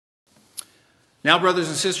Now, brothers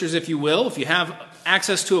and sisters, if you will, if you have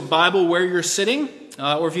access to a Bible where you're sitting,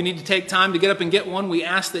 or if you need to take time to get up and get one, we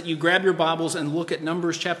ask that you grab your Bibles and look at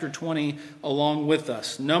Numbers chapter 20 along with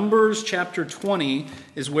us. Numbers chapter 20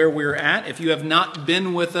 is where we're at. If you have not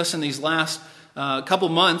been with us in these last couple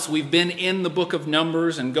months, we've been in the book of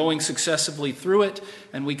Numbers and going successively through it,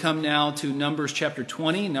 and we come now to Numbers chapter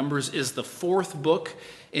 20. Numbers is the fourth book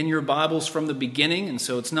in your Bibles from the beginning, and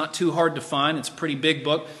so it's not too hard to find. It's a pretty big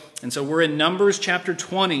book. And so we're in Numbers chapter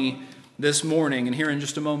 20 this morning, and here in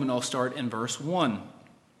just a moment I'll start in verse 1.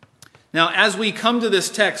 Now, as we come to this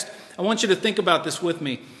text, I want you to think about this with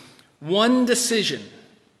me. One decision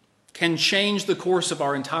can change the course of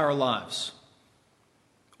our entire lives.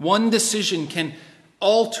 One decision can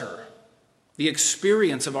alter the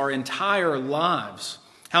experience of our entire lives.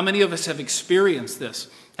 How many of us have experienced this?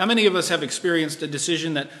 How many of us have experienced a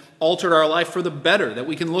decision that altered our life for the better, that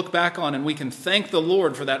we can look back on and we can thank the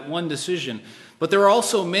Lord for that one decision? But there are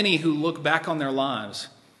also many who look back on their lives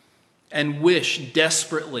and wish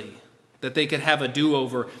desperately that they could have a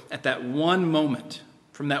do-over at that one moment,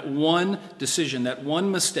 from that one decision, that one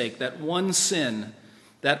mistake, that one sin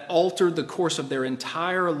that altered the course of their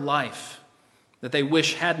entire life, that they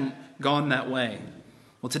wish hadn't gone that way.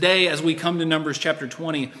 Well, today, as we come to Numbers chapter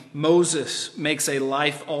 20, Moses makes a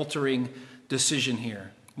life-altering decision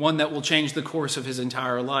here, one that will change the course of his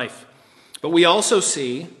entire life. But we also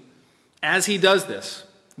see, as he does this,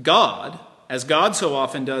 God, as God so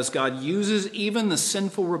often does, God uses even the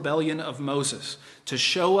sinful rebellion of Moses to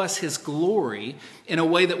show us his glory in a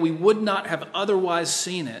way that we would not have otherwise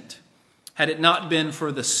seen it had it not been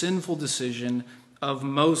for the sinful decision of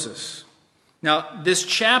Moses. Now, this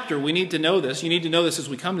chapter, we need to know this. You need to know this as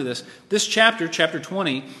we come to this. This chapter, chapter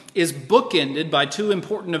 20, is bookended by two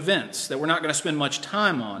important events that we're not going to spend much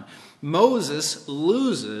time on. Moses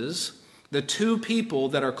loses the two people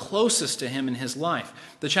that are closest to him in his life.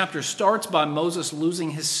 The chapter starts by Moses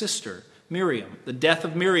losing his sister, Miriam. The death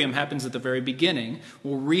of Miriam happens at the very beginning.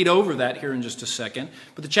 We'll read over that here in just a second.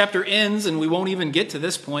 But the chapter ends, and we won't even get to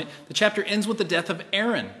this point, the chapter ends with the death of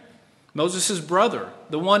Aaron, Moses' brother,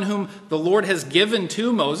 the one whom the Lord has given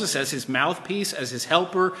to Moses as his mouthpiece, as his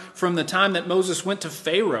helper from the time that Moses went to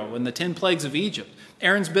Pharaoh and the 10 plagues of Egypt.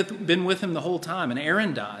 Aaron's been with him the whole time, and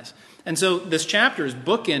Aaron dies. And so this chapter is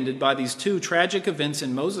bookended by these two tragic events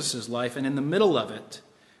in Moses' life, and in the middle of it,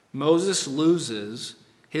 Moses loses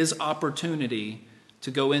his opportunity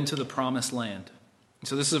to go into the promised land.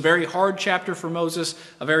 So this is a very hard chapter for Moses,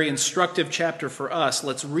 a very instructive chapter for us.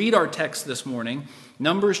 Let's read our text this morning,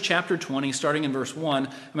 Numbers chapter 20, starting in verse 1.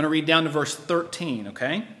 I'm going to read down to verse 13,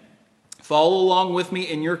 okay? Follow along with me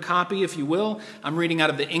in your copy, if you will. I'm reading out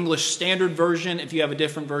of the English Standard Version. If you have a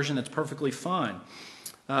different version, that's perfectly fine.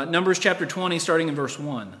 Numbers chapter 20, starting in verse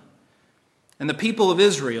 1. And the people of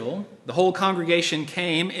Israel, the whole congregation,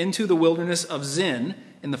 came into the wilderness of Zin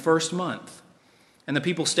in the first month. And the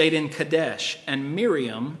people stayed in Kadesh, and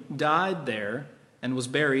Miriam died there and was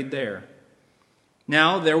buried there.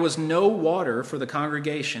 Now there was no water for the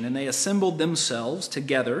congregation, and they assembled themselves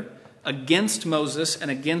together against Moses and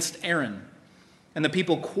against Aaron. And the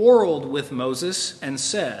people quarreled with Moses and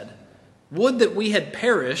said, "Would that we had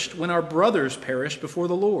perished when our brothers perished before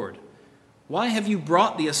the Lord. Why have you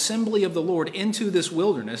brought the assembly of the Lord into this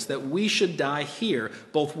wilderness that we should die here,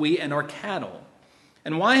 both we and our cattle?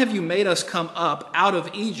 And why have you made us come up out of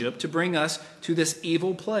Egypt to bring us to this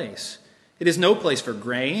evil place? It is no place for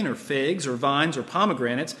grain or figs or vines or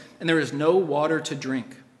pomegranates, and there is no water to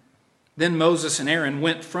drink." Then Moses and Aaron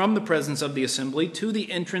went from the presence of the assembly to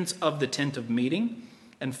the entrance of the tent of meeting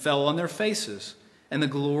and fell on their faces, and the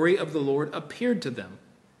glory of the Lord appeared to them.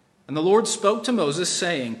 And the Lord spoke to Moses,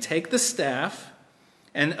 saying, "Take the staff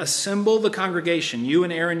and assemble the congregation, you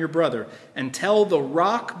and Aaron your brother, and tell the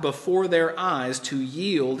rock before their eyes to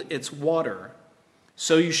yield its water.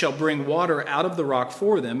 So you shall bring water out of the rock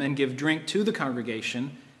for them and give drink to the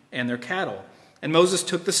congregation and their cattle." And Moses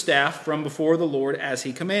took the staff from before the Lord as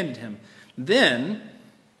he commanded him. Then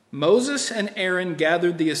Moses and Aaron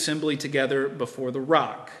gathered the assembly together before the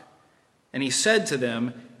rock. And he said to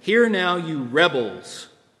them, "Hear now, you rebels.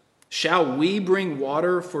 Shall we bring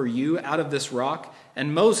water for you out of this rock?"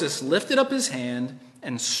 And Moses lifted up his hand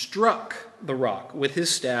and struck the rock with his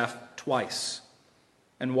staff twice.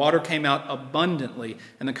 And water came out abundantly,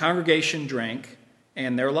 and the congregation drank,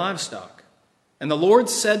 and their livestock. And the Lord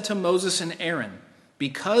said to Moses and Aaron,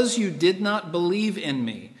 "Because you did not believe in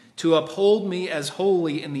me to uphold me as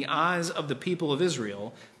holy in the eyes of the people of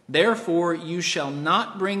Israel, therefore you shall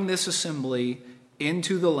not bring this assembly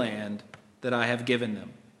into the land that I have given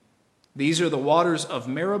them." These are the waters of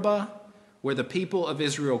Meribah, where the people of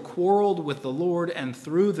Israel quarreled with the Lord, and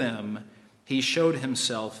through them He showed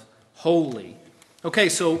himself holy. Okay,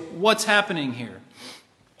 so what's happening here?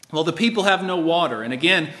 Well, the people have no water. And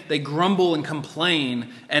again, they grumble and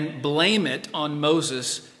complain and blame it on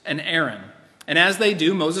Moses and Aaron. And as they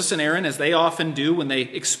do, Moses and Aaron, as they often do when they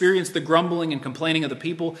experience the grumbling and complaining of the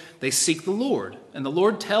people, they seek the Lord. And the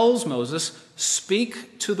Lord tells Moses,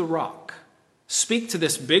 speak to the rock. Speak to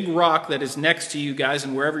this big rock that is next to you guys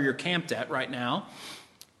and wherever you're camped at right now.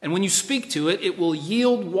 And when you speak to it, it will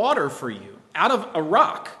yield water for you out of a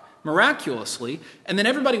rock, miraculously. And then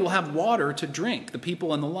everybody will have water to drink, the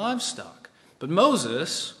people and the livestock. But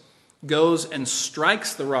Moses goes and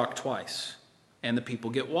strikes the rock twice, and the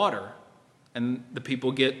people get water. And the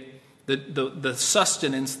people get the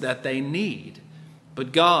sustenance that they need.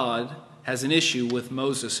 But God has an issue with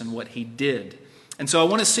Moses and what he did. And so I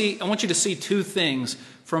want you to see two things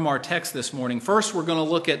from our text this morning. First, we're going to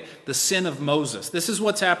look at the sin of Moses. This is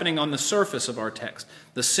what's happening on the surface of our text.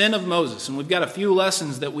 The sin of Moses. And we've got a few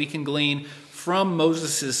lessons that we can glean from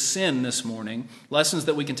Moses' sin this morning. Lessons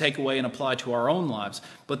that we can take away and apply to our own lives.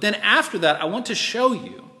 But then after that, I want to show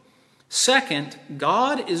you, second,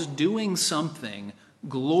 God is doing something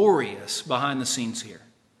glorious behind the scenes here.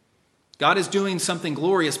 God is doing something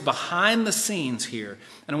glorious behind the scenes here.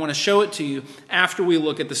 And I want to show it to you after we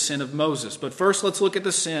look at the sin of Moses. But first, let's look at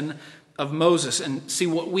the sin of Moses and see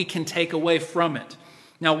what we can take away from it.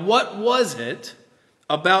 Now, what was it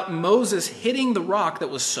about Moses hitting the rock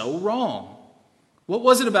that was so wrong? What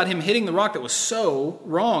was it about him hitting the rock that was so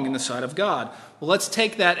wrong in the sight of God? Well, let's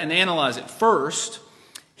take that and analyze it. First,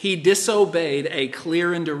 he disobeyed a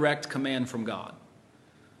clear and direct command from God.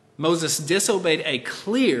 Moses disobeyed a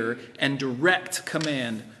clear and direct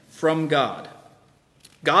command from God.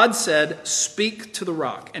 God said, speak to the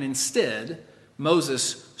rock. And instead,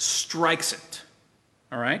 Moses strikes it.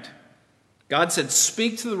 All right? God said,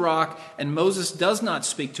 speak to the rock. And Moses does not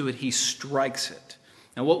speak to it. He strikes it.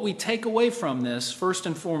 Now, what we take away from this, first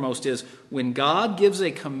and foremost, is when God gives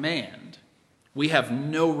a command, we have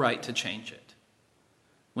no right to change it.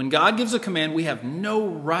 When God gives a command, we have no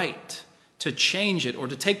right to change it or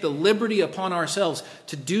to take the liberty upon ourselves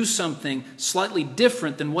to do something slightly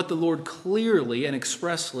different than what the Lord clearly and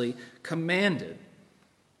expressly commanded.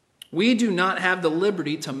 We do not have the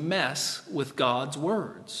liberty to mess with God's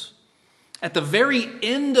words. At the very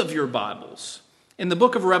end of your Bibles, in the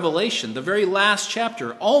book of Revelation, the very last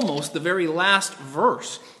chapter, almost the very last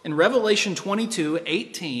verse, in Revelation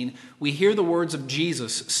 22:18, we hear the words of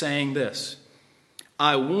Jesus saying this,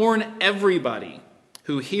 I warn everybody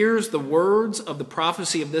who hears the words of the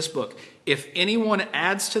prophecy of this book. If anyone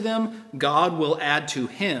adds to them, God will add to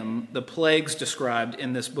him the plagues described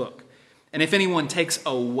in this book. And if anyone takes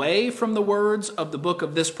away from the words of the book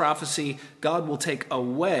of this prophecy, God will take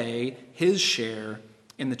away his share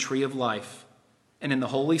in the tree of life and in the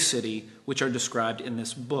holy city, which are described in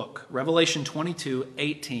this book. Revelation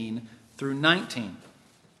 22:18 through 19.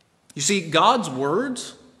 You see, God's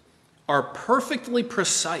words are perfectly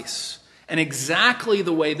precise and exactly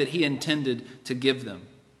the way that he intended to give them.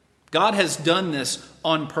 God has done this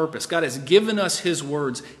on purpose. God has given us his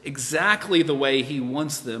words exactly the way he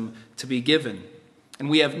wants them to be given. And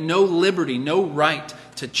we have no liberty, no right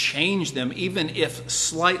to change them, even if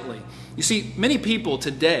slightly. You see, many people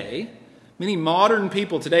today, many modern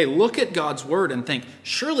people today, look at God's word and think,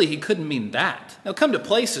 surely he couldn't mean that. They'll come to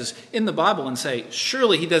places in the Bible and say,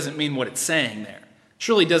 surely he doesn't mean what it's saying there.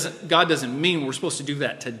 Surely God doesn't mean we're supposed to do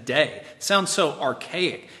that today. It sounds so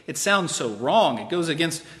archaic. It sounds so wrong. It goes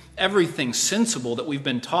against everything sensible that we've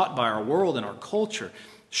been taught by our world and our culture.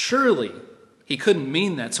 Surely he couldn't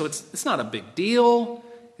mean that. So it's not a big deal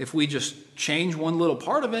if we just change one little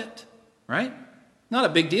part of it, right? Not a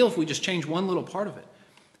big deal if we just change one little part of it.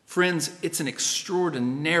 Friends, it's an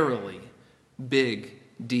extraordinarily big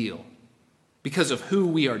deal because of who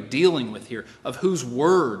we are dealing with here, of whose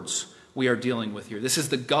words we are dealing with here. This is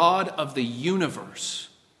the God of the universe.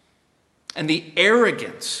 And the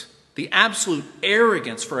arrogance, the absolute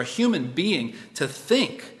arrogance for a human being to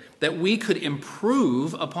think that we could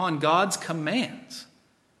improve upon God's commands.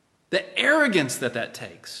 The arrogance that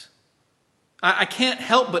takes. I can't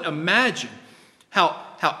help but imagine how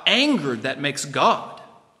angered that makes God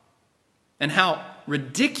and how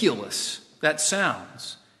ridiculous that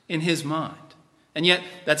sounds in his mind. And yet,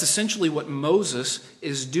 that's essentially what Moses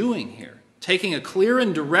is doing here. Taking a clear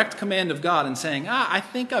and direct command of God and saying, I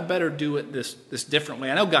think I better do it this different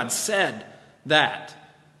way. I know God said that,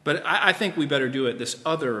 but I think we better do it this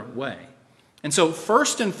other way. And so,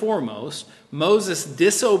 first and foremost, Moses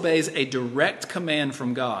disobeys a direct command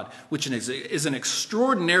from God, which is an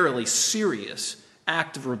extraordinarily serious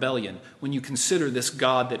act of rebellion when you consider this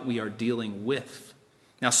God that we are dealing with.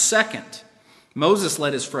 Now, second, Moses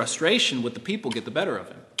let his frustration with the people get the better of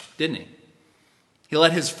him, didn't he? He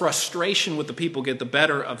let his frustration with the people get the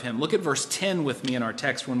better of him. Look at verse 10 with me in our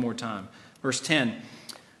text one more time. Verse 10. It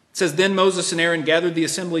says, "Then Moses and Aaron gathered the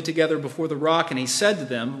assembly together before the rock, and he said to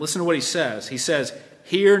them," listen to what he says. He says,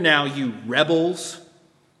 "Hear now, you rebels."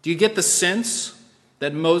 Do you get the sense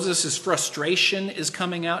that Moses' frustration is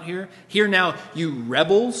coming out here? Hear now, you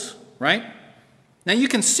rebels, right? Now you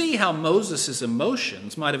can see how Moses'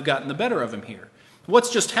 emotions might have gotten the better of him here. What's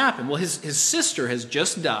just happened? Well, his sister has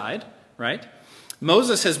just died, right?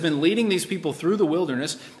 Moses has been leading these people through the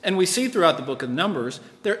wilderness, and we see throughout the book of Numbers,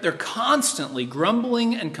 they're constantly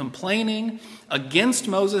grumbling and complaining against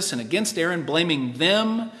Moses and against Aaron, blaming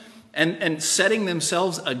them and setting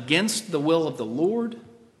themselves against the will of the Lord.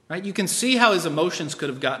 Right? You can see how his emotions could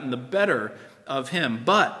have gotten the better of him.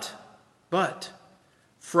 But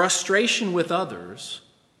frustration with others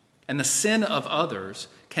and the sin of others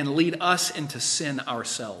can lead us into sin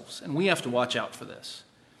ourselves. And we have to watch out for this.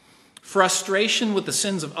 Frustration with the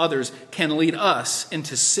sins of others can lead us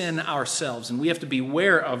into sin ourselves, and we have to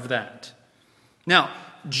beware of that. Now,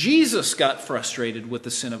 Jesus got frustrated with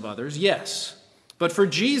the sin of others, yes. But for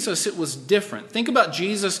Jesus, it was different. Think about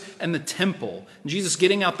Jesus and the temple. Jesus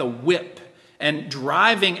getting out the whip and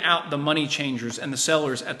driving out the money changers and the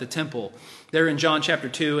sellers at the temple. There in John chapter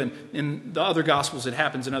 2, and in the other Gospels, it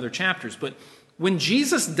happens in other chapters. But when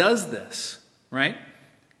Jesus does this, right,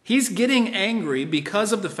 he's getting angry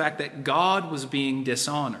because of the fact that God was being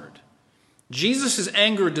dishonored. Jesus'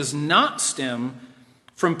 anger does not stem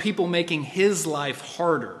from people making his life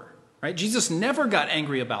harder, right? Jesus never got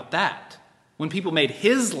angry about that. When people made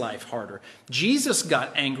his life harder. Jesus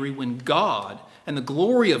got angry when God and the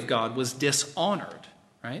glory of God was dishonored,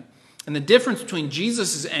 right? And the difference between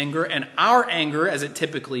Jesus' anger and our anger, as it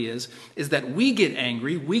typically is that we get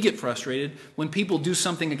angry, we get frustrated when people do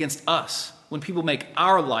something against us, when people make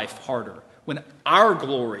our life harder, when our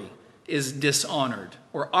glory is dishonored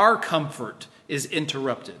or our comfort is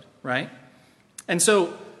interrupted, right? And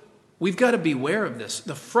so we've got to beware of this.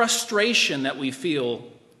 The frustration that we feel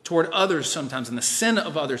toward others sometimes, and the sin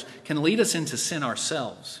of others can lead us into sin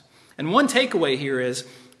ourselves. And one takeaway here is,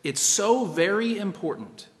 it's so very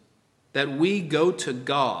important that we go to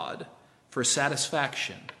God for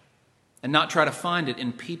satisfaction and not try to find it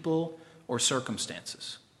in people or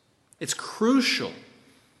circumstances. It's crucial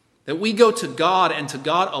that we go to God and to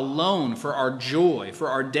God alone for our joy, for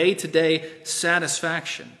our day-to-day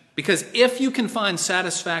satisfaction. Because if you can find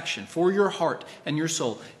satisfaction for your heart and your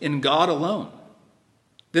soul in God alone,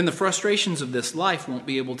 then the frustrations of this life won't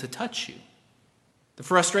be able to touch you. The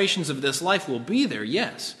frustrations of this life will be there,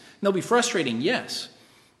 yes. They'll be frustrating, yes.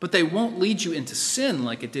 But they won't lead you into sin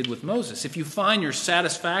like it did with Moses if you find your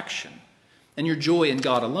satisfaction and your joy in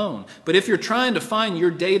God alone. But if you're trying to find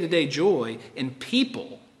your day-to-day joy in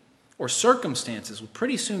people or circumstances, well,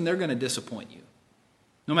 pretty soon they're going to disappoint you.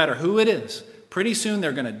 No matter who it is, pretty soon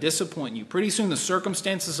they're going to disappoint you. Pretty soon the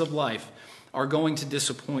circumstances of life are going to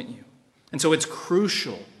disappoint you. And so it's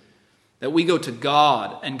crucial that we go to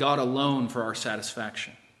God and God alone for our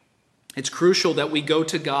satisfaction. It's crucial that we go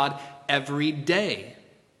to God every day.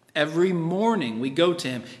 Every morning we go to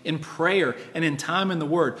him in prayer and in time in the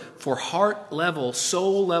Word for heart level,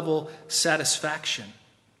 soul level satisfaction.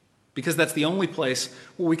 Because that's the only place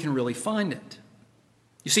where we can really find it.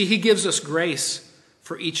 You see, he gives us grace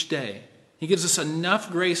for each day. He gives us enough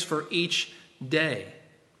grace for each day.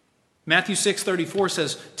 Matthew 6:34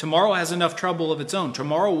 says, tomorrow has enough trouble of its own.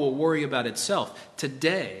 Tomorrow will worry about itself.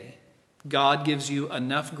 Today, God gives you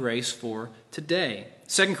enough grace for today.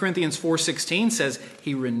 2 Corinthians 4:16 says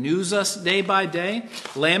he renews us day by day.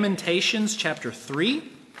 Lamentations chapter 3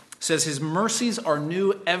 says his mercies are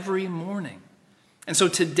new every morning. And so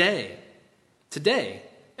today,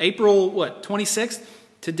 April 26th,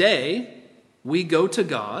 today we go to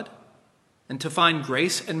God and to find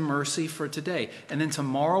grace and mercy for today. And then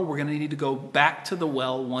tomorrow we're going to need to go back to the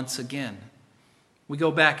well once again. We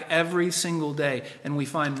go back every single day and we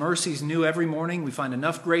find mercies new every morning. We find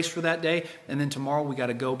enough grace for that day. And then tomorrow we got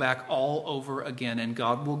to go back all over again. And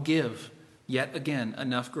God will give yet again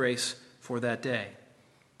enough grace for that day.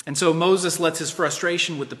 And so Moses lets his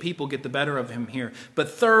frustration with the people get the better of him here. But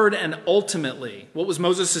third and ultimately, what was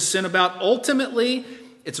Moses' sin about? Ultimately,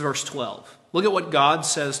 it's verse 12. Look at what God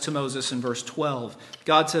says to Moses in verse 12.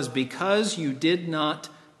 God says, because you did not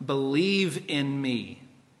believe in me.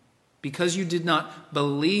 Because you did not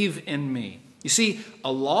believe in me. You see,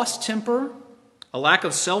 a lost temper, a lack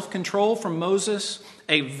of self-control from Moses,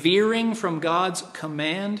 a veering from God's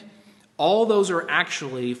command, all those are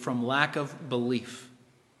actually from lack of belief.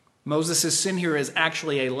 Moses' sin here is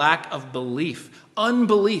actually a lack of belief.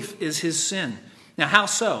 Unbelief is his sin. Now, how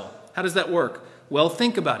so? How does that work? Well,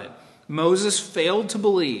 think about it. Moses failed to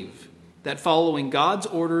believe that following God's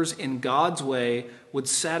orders in God's way would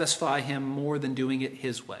satisfy him more than doing it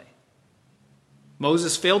his way.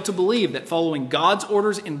 Moses failed to believe that following God's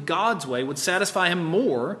orders in God's way would satisfy him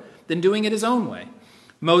more than doing it his own way.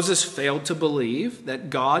 Moses failed to believe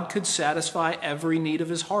that God could satisfy every need of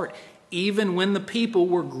his heart, even when the people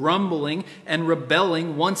were grumbling and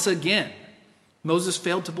rebelling once again. Moses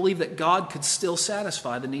failed to believe that God could still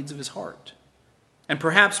satisfy the needs of his heart. And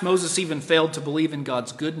perhaps Moses even failed to believe in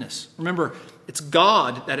God's goodness. Remember, it's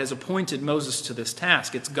God that has appointed Moses to this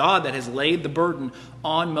task. It's God that has laid the burden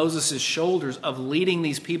on Moses' shoulders of leading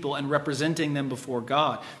these people and representing them before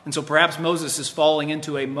God. And so perhaps Moses is falling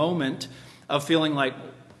into a moment of feeling like,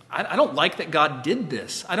 I don't like that God did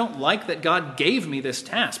this. I don't like that God gave me this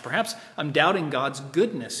task. Perhaps I'm doubting God's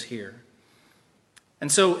goodness here.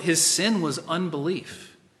 And so his sin was unbelief.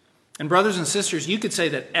 And brothers and sisters, you could say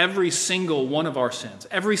that every single one of our sins,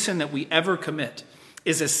 every sin that we ever commit,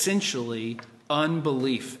 is essentially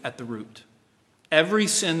unbelief at the root. Every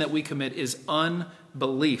sin that we commit is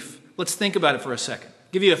unbelief. Let's think about it for a second.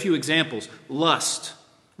 I'll give you a few examples. Lust.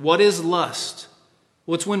 What is lust?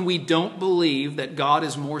 Well, it's when we don't believe that God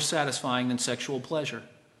is more satisfying than sexual pleasure.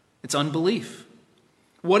 It's unbelief.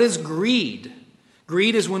 What is greed?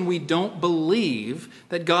 Greed is when we don't believe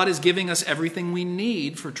that God is giving us everything we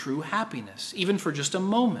need for true happiness, even for just a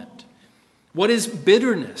moment. What is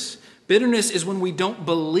bitterness? Bitterness is when we don't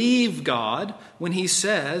believe God when he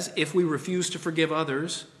says if we refuse to forgive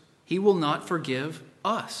others, he will not forgive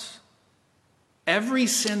us. Every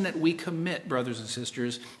sin that we commit, brothers and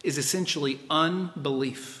sisters, is essentially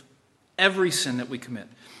unbelief. Every sin that we commit.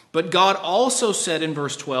 But God also said in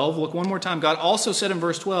verse 12, look one more time, God also said in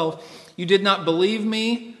verse 12, you did not believe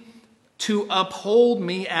me to uphold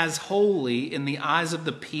me as holy in the eyes of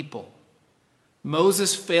the people.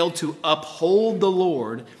 Moses failed to uphold the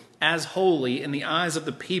Lord as holy in the eyes of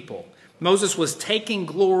the people. Moses was taking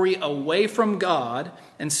glory away from God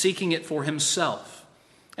and seeking it for himself.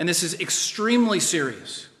 And this is extremely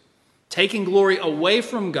serious. Taking glory away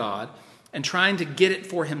from God and trying to get it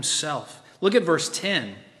for himself. Look at verse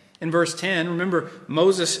 10. In verse 10, remember,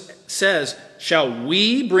 Moses says, shall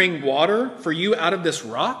we bring water for you out of this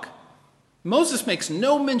rock? Moses makes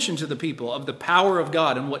no mention to the people of the power of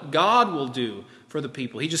God and what God will do for the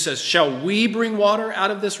people. He just says, shall we bring water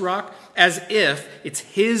out of this rock? As if it's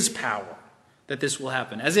his power that this will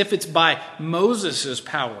happen. As if it's by Moses'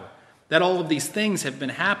 power that all of these things have been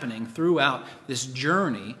happening throughout this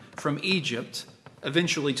journey from Egypt,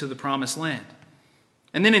 eventually to the promised land.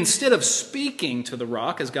 And then instead of speaking to the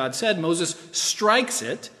rock, as God said, Moses strikes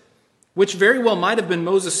it, which very well might have been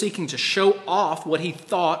Moses seeking to show off what he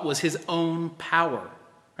thought was his own power.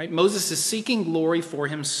 Right? Moses is seeking glory for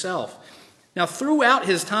himself. Now, throughout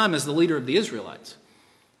his time as the leader of the Israelites,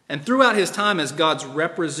 and throughout his time as God's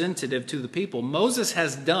representative to the people, Moses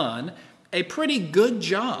has done a pretty good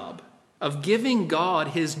job of giving God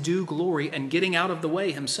his due glory and getting out of the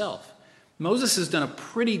way himself. Moses has done a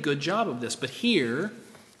pretty good job of this, but here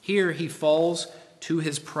he falls to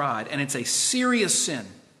his pride, and it's a serious sin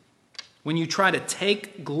when you try to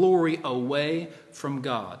take glory away from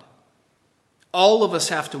God. All of us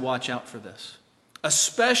have to watch out for this,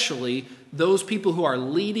 especially those people who are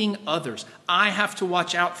leading others. I have to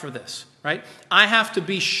watch out for this, right? I have to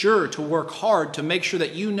be sure to work hard to make sure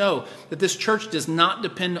that you know that this church does not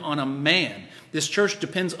depend on a man. This church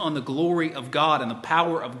depends on the glory of God and the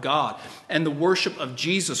power of God and the worship of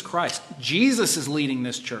Jesus Christ. Jesus is leading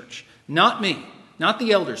this church, not me, not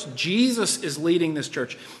the elders. Jesus is leading this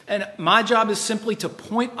church. And my job is simply to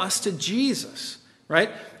point us to Jesus, right?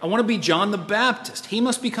 I want to be John the Baptist. He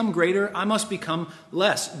must become greater. I must become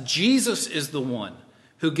less. Jesus is the one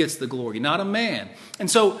who gets the glory, not a man. And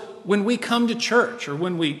so when we come to church or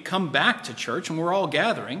when we come back to church and we're all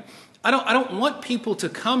gathering, I don't want people to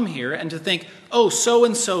come here and to think, oh,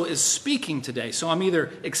 so-and-so is speaking today, so I'm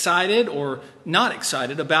either excited or not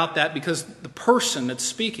excited about that because the person that's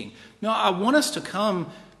speaking. No, I want us to come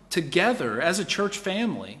together as a church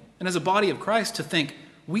family and as a body of Christ to think,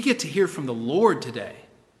 we get to hear from the Lord today.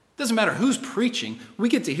 It doesn't matter who's preaching, we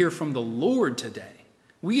get to hear from the Lord today.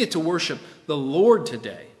 We get to worship the Lord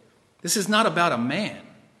today. This is not about a man.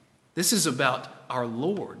 This is about our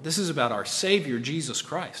Lord. This is about our Savior, Jesus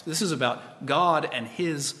Christ. This is about God and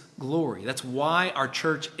his glory. That's why our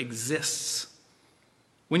church exists.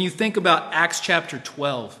 When you think about Acts chapter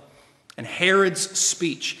 12 and Herod's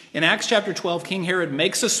speech, in Acts chapter 12, King Herod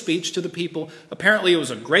makes a speech to the people. Apparently it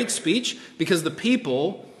was a great speech because the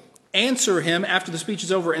people answer him after the speech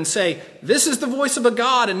is over and say, "This is the voice of a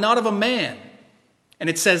God and not of a man." And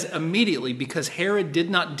it says immediately, because Herod did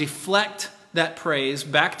not deflect that praise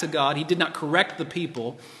back to God, he did not correct the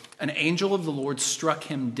people, an angel of the Lord struck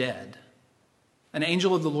him dead. An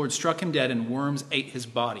angel of the Lord struck him dead, and worms ate his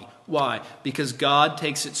body. Why? Because God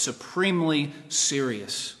takes it supremely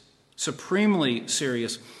serious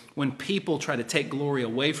when people try to take glory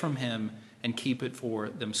away from him and keep it for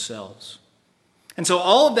themselves. And so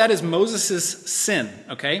all of that is Moses' sin,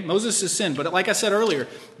 okay? Moses' sin. But like I said earlier,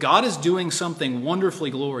 God is doing something wonderfully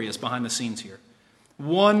glorious behind the scenes here.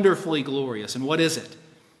 Wonderfully glorious. And what is it?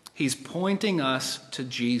 He's pointing us to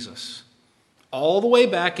Jesus. All the way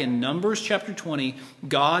back in Numbers chapter 20,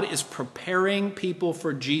 God is preparing people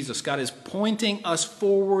for Jesus. God is pointing us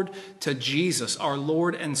forward to Jesus, our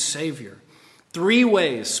Lord and Savior. 3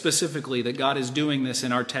 ways specifically that God is doing this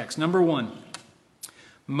in our text. Number 1,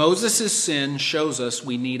 Moses' sin shows us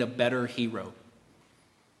we need a better hero.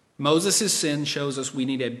 Moses' sin shows us we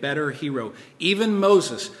need a better hero. Even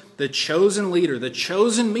Moses, the chosen leader, the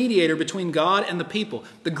chosen mediator between God and the people,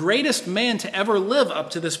 the greatest man to ever live up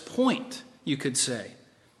to this point, you could say.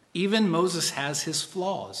 Even Moses has his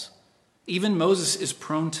flaws. Even Moses is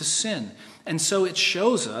prone to sin. And so it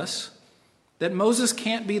shows us that Moses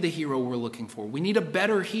can't be the hero we're looking for. We need a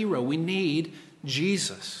better hero. We need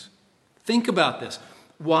Jesus. Think about this.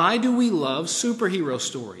 Why do we love superhero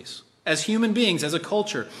stories? As human beings, as a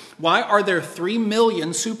culture, why are there 3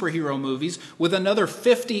 million superhero movies with another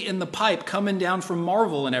 50 in the pipe coming down from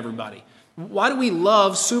Marvel and everybody? Why do we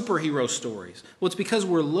love superhero stories? Well, it's because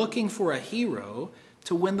we're looking for a hero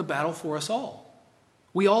to win the battle for us all.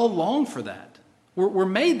 We all long for that. We're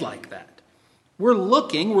made like that. We're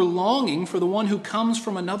longing for the one who comes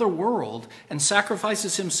from another world and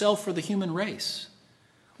sacrifices himself for the human race.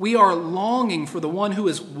 We are longing for the one who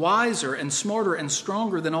is wiser and smarter and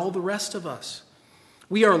stronger than all the rest of us.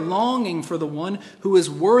 We are longing for the one who is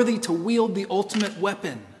worthy to wield the ultimate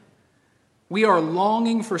weapon. We are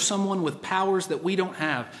longing for someone with powers that we don't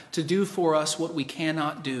have to do for us what we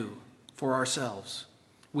cannot do for ourselves.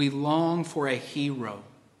 We long for a hero.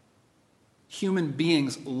 Human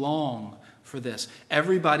beings long for this.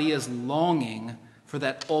 Everybody is longing for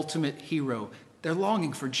that ultimate hero. They're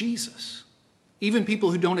longing for Jesus. Even people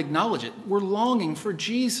who don't acknowledge it, we're longing for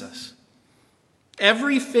Jesus.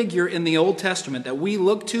 Every figure in the Old Testament that we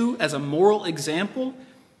look to as a moral example,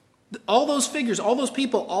 all those figures, all those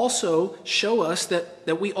people also show us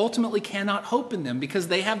that we ultimately cannot hope in them because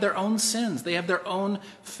they have their own sins. They have their own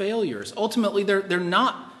failures. Ultimately, they're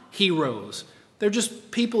not heroes. They're just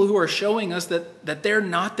people who are showing us that they're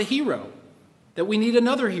not the hero, that we need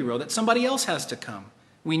another hero, that somebody else has to come.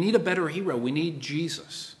 We need a better hero. We need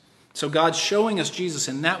Jesus. So God's showing us Jesus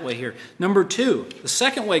in that way here. Number 2, the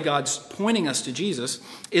second way God's pointing us to Jesus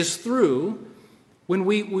is through when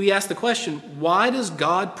we ask the question, why does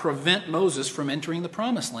God prevent Moses from entering the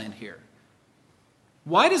promised land here?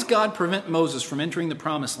 Why does God prevent Moses from entering the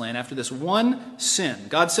promised land after this one sin?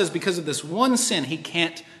 God says because of this one sin, he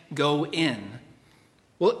can't go in.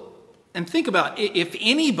 Well, and think about it, if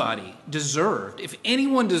anyone deserved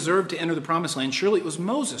to enter the promised land, surely it was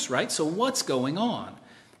Moses, right? So what's going on?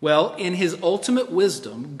 Well, in his ultimate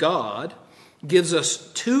wisdom, God gives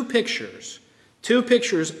us 2 pictures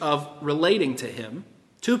of relating to him,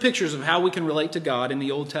 2 pictures of how we can relate to God in the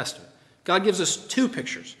Old Testament. God gives us 2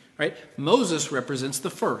 pictures, right? Moses represents the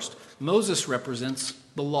first. Moses represents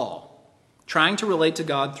the law, trying to relate to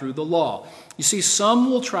God through the law. You see, some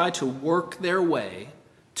will try to work their way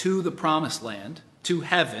to the promised land, to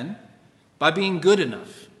heaven, by being good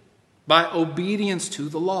enough, by obedience to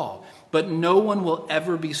the law. But no one will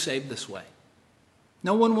ever be saved this way.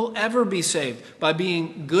 No one will ever be saved by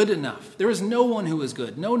being good enough. There is no one who is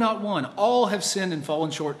good. No, not one. All have sinned and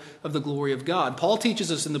fallen short of the glory of God. Paul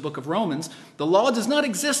teaches us in the book of Romans, the law does not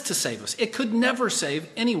exist to save us. It could never save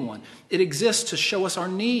anyone. It exists to show us our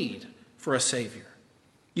need for a Savior.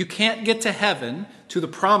 You can't get to heaven, to the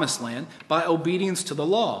promised land, by obedience to the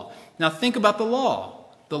law. Now think about the law.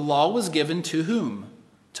 The law was given to whom?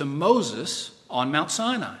 To Moses on Mount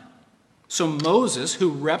Sinai. So Moses, who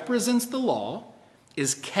represents the law,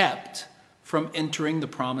 is kept from entering the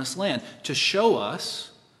promised land to show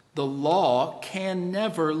us the law can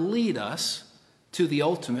never lead us to the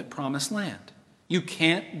ultimate promised land. You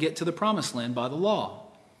can't get to the promised land by the law.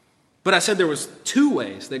 But I said there was 2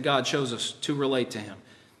 ways that God shows us to relate to him.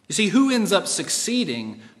 You see, who ends up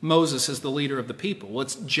succeeding Moses as the leader of the people? Well,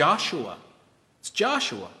 it's Joshua. It's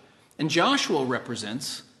Joshua. And Joshua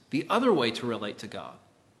represents the other way to relate to God,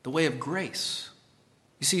 the way of grace.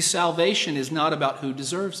 You see, salvation is not about who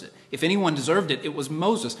deserves it. If anyone deserved it, it was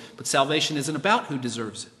Moses. But salvation isn't about who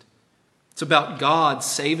deserves it. It's about God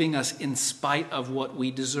saving us in spite of what we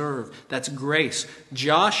deserve. That's grace.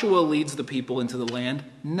 Joshua leads the people into the land,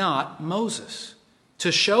 not Moses,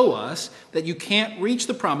 to show us that you can't reach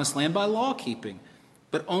the promised land by law keeping,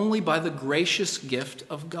 but only by the gracious gift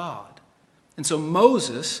of God. And so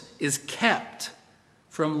Moses is kept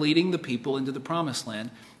from leading the people into the promised land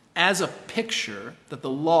as a picture that the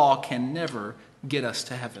law can never get us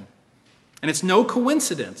to heaven. And it's no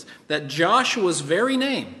coincidence that Joshua's very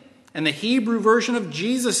name and the Hebrew version of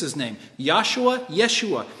Jesus' name, Yahshua,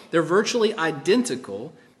 Yeshua, they're virtually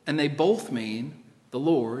identical, and they both mean the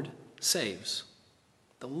Lord saves.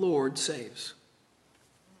 The Lord saves.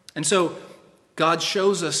 And so God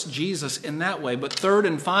shows us Jesus in that way. But third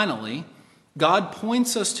and finally, God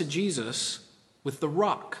points us to Jesus with the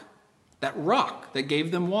rock. That rock that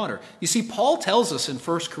gave them water. You see, Paul tells us in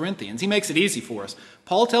 1 Corinthians, he makes it easy for us.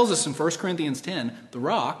 Paul tells us in 1 Corinthians 10, the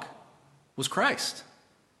rock was Christ.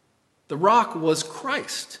 The rock was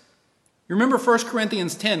Christ. You remember 1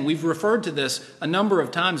 Corinthians 10, we've referred to this a number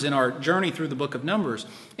of times in our journey through the book of Numbers.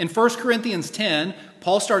 In 1 Corinthians 10,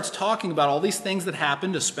 Paul starts talking about all these things that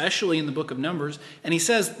happened, especially in the book of Numbers, and he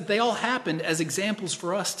says they all happened as examples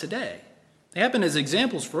for us today. They happened as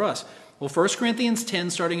examples for us. Well, 1 Corinthians 10,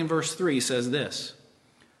 starting in verse 3, says this,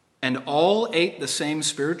 "And all ate the same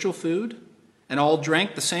spiritual food, and all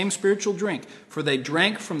drank the same spiritual drink, for they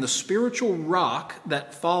drank from the spiritual rock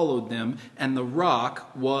that followed them, and the rock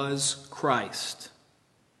was Christ.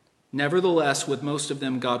 Nevertheless, with most of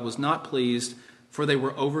them God was not pleased, for they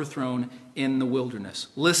were overthrown in the wilderness."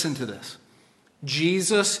 Listen to this.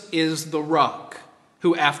 Jesus is the rock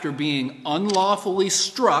who, after being unlawfully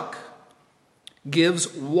struck,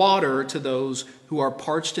 gives water to those who are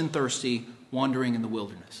parched and thirsty, wandering in the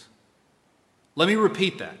wilderness. Let me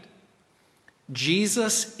repeat that.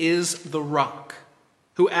 Jesus is the rock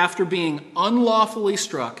who, after being unlawfully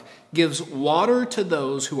struck, gives water to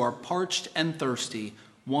those who are parched and thirsty,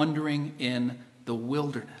 wandering in the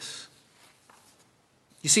wilderness.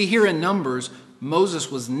 You see, here in Numbers, Moses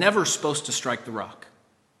was never supposed to strike the rock.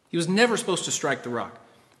 He was never supposed to strike the rock.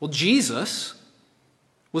 Well, Jesus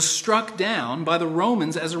was struck down by the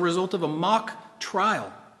Romans as a result of a mock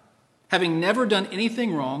trial, having never done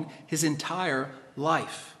anything wrong his entire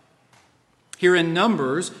life. Here in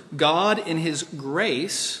Numbers, God in his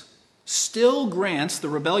grace still grants the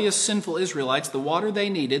rebellious, sinful Israelites the water they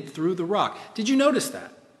needed through the rock. Did you notice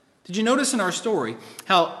that? Did you notice in our story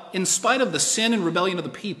how, in spite of the sin and rebellion of the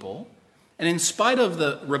people, and in spite of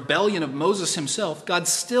the rebellion of Moses himself, God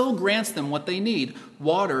still grants them what they need,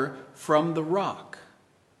 water from the rock.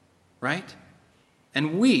 Right?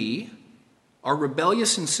 And we are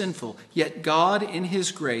rebellious and sinful, yet God in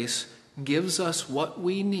his grace gives us what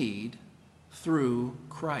we need through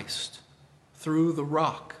Christ, through the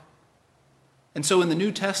rock. And so in the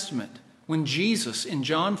New Testament, when Jesus in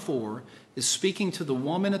John 4 is speaking to the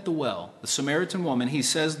woman at the well, the Samaritan woman, he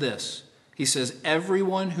says this. He says,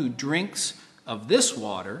 "Everyone who drinks of this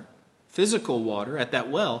water," physical water at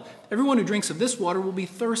that well, "everyone who drinks of this water will be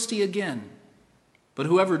thirsty again. But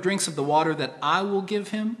whoever drinks of the water that I will give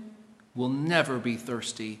him will never be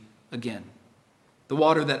thirsty again. The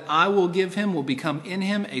water that I will give him will become in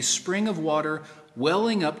him a spring of water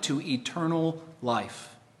welling up to eternal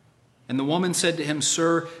life." And the woman said to him,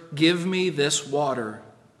 "Sir, give me this water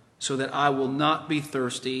so that I will not be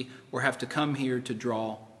thirsty or have to come here to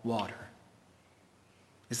draw water."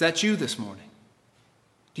 Is that you this morning?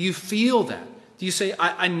 Do you feel that? Do you say,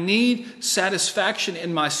 I need satisfaction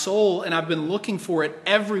in my soul, and I've been looking for it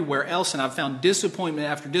everywhere else, and I've found disappointment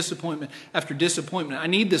after disappointment after disappointment. I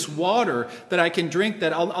need this water that I can drink,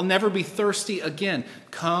 that I'll never be thirsty again.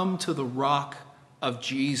 Come to the rock of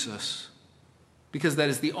Jesus, because that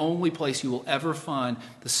is the only place you will ever find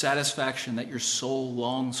the satisfaction that your soul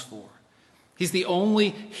longs for. He's the only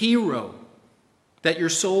hero that your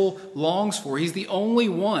soul longs for. He's the only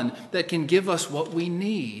one that can give us what we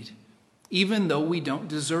need, even though we don't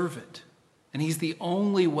deserve it. And he's the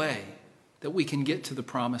only way that we can get to the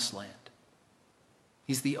promised land.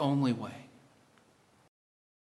 He's the only way.